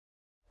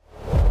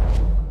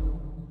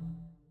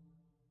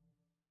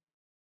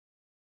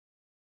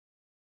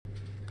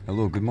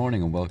Hello, good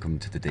morning and welcome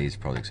to today's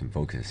Products in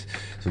Focus.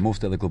 So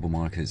most other global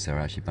markets are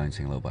actually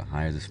bouncing a little bit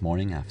higher this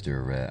morning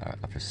after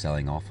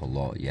selling off a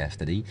lot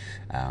yesterday.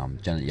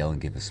 Janet Yellen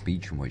gave a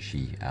speech in which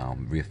she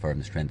reaffirmed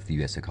the strength of the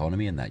US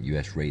economy and that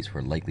US rates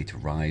were likely to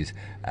rise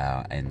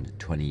in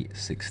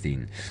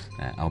 2016.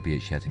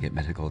 Albeit she had to get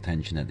medical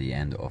attention at the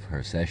end of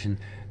her session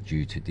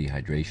due to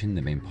dehydration.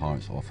 The main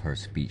parts of her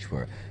speech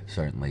were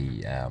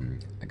certainly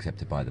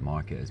accepted by the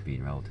market as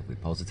being relatively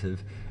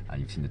positive, and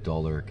you've seen the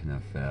dollar kind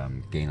of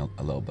gain a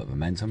little bit of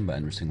momentum, but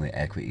interestingly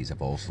equities have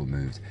also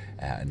moved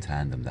in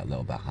tandem that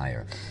little bit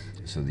higher.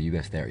 So the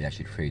US 30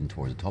 actually trading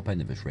towards the top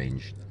end of its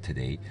range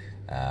today,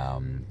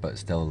 but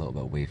still a little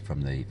bit away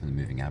from the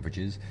moving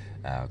averages,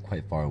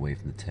 quite far away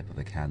from the tip of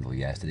the candle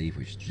yesterday,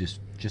 which is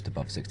just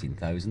above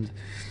 16,000.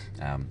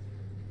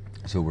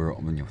 So we're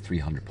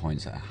 300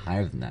 points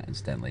higher than that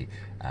incidentally,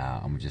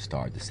 and we just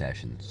started the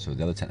session. So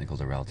the other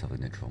technicals are relatively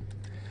neutral.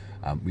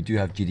 We do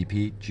have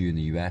GDP due in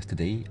the US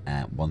today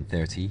at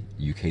 1:30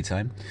 UK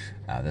time.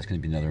 That's going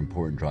to be another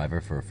important driver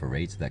for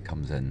rates. That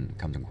comes in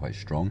quite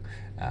strong.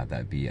 That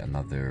would be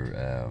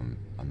another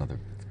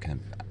kind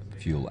of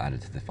fuel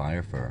added to the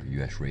fire for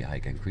US rate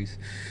hike increase.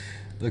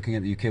 Looking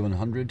at the UK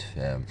 100.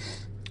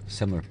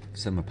 Similar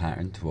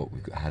pattern to what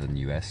we've had in the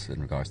US in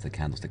regards to the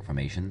candlestick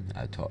formation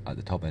at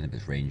the top end of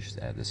its range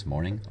this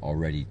morning,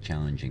 already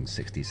challenging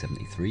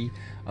 60.73.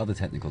 Other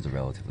technicals are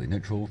relatively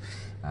neutral,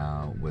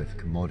 with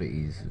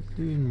commodities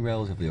doing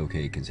relatively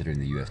okay considering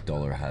the US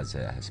dollar has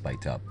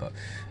spiked up, but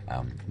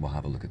we'll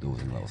have a look at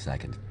those in a little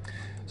second.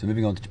 So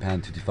moving on to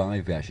Japan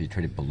 225, we actually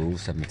traded below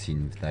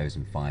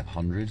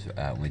 17,500,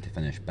 only to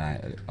finish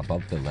back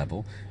above the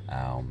level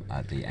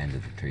at the end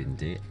of the trading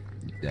day.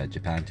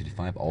 Japan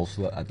 225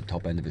 also at the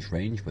top end of its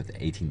range, with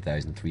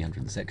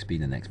 18,306 being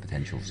the next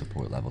potential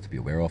support level to be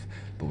aware of,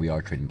 but we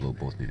are trading below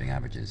both moving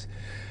averages.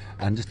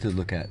 And just to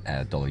look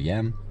at dollar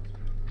yen,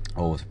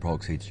 always a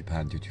proxy to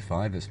Japan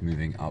 225, it's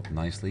moving up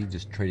nicely,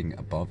 just trading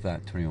above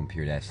that 21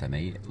 period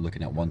SMA,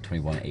 looking at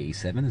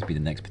 121.87 as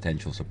being the next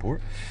potential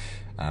support,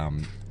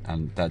 and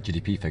that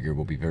GDP figure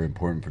will be very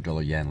important for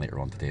dollar yen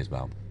later on today as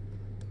well.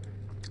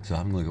 So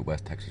having a look at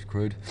West Texas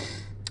crude.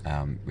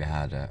 We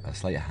had a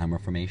slight hammer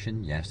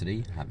formation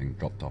yesterday, having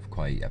dropped off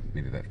quite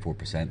maybe about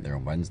 4% there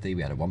on Wednesday.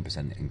 We had a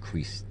 1%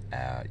 increase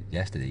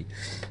yesterday,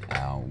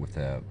 with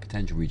a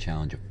potential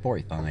re-challenge of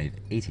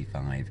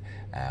 45.85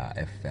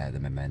 if the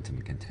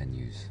momentum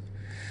continues.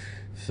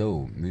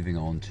 So moving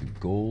on to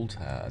gold,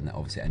 and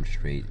obviously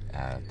interest rate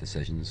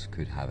decisions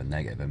could have a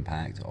negative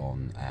impact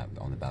on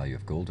the value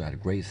of gold. I had a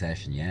great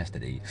session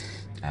yesterday,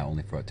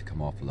 only for it to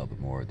come off a little bit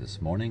more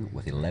this morning,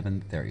 with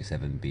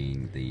 11.37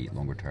 being the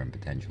longer term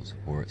potential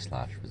support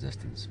 /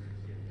 resistance.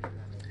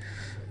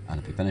 And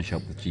if we finish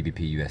up with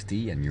GBP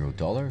USD and euro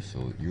dollar,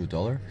 so euro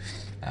dollar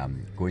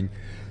going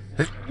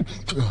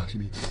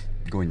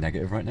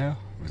negative right now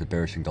with a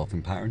bearish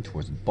engulfing pattern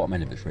towards the bottom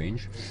end of its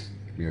range.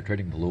 We are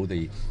trading below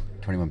the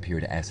 21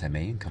 period SMA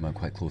and come out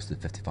quite close to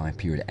the 55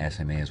 period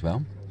SMA as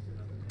well,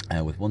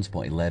 with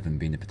 1.11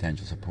 being the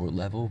potential support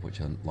level, which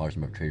a large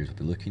number of traders will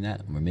be looking at.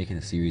 And we're making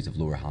a series of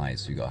lower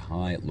highs, so you got a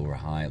high, lower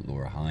high,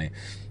 lower high.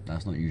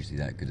 That's not usually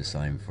that good a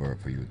sign for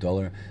euro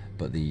dollar,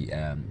 but the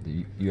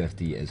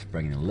USD is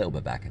bringing a little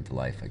bit back into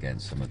life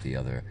against some of the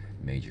other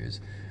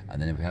majors.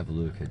 And then if we have a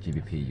look at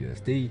GBP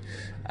USD,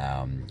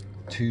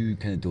 two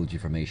kind of doji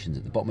formations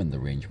at the bottom end of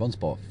the range. One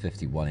spot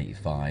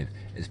 51.85.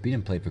 It's been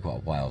in play for quite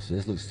a while, so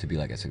this looks to be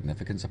like a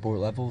significant support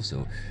level.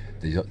 So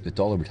the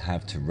dollar would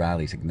have to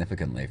rally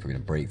significantly if we're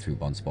going to break through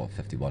one spot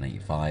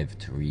 51.85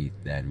 to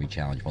then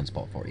re-challenge one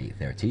spot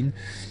 48.13.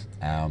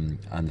 And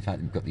the fact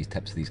that we've got these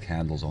tips of these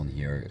candles on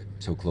here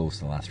so close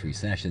to the last three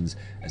sessions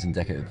is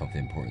indicative of the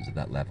importance of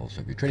that level.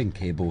 So if you're trading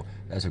cable,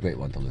 that's a great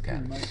one to look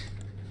at.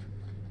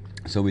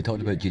 So we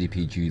talked about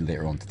GDP due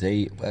later on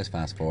today. Let's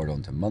fast forward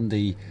on to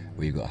Monday,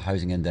 where you've got a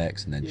housing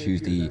index, and then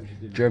Tuesday,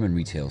 German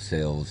retail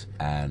sales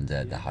and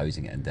the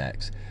housing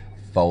index,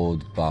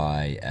 followed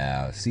by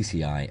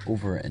CCI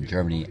over in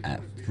Germany at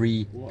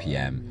 3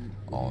 p.m.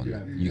 on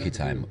UK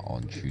time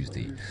on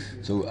Tuesday.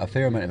 So a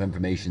fair amount of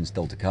information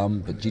still to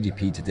come, but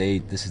GDP today,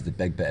 this is the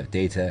big bit of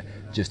data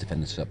just to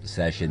finish up the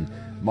session.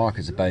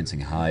 Markets are bouncing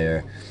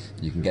higher.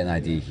 You can get an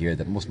idea here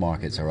that most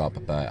markets are up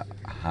about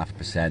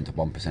 0.5% to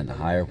 1%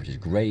 higher, which is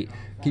great.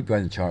 Keep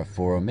going the chart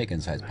forum, make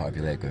insights part of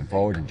your day going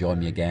forward, and join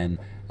me again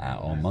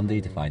on Monday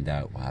to find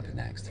out what happens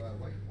next.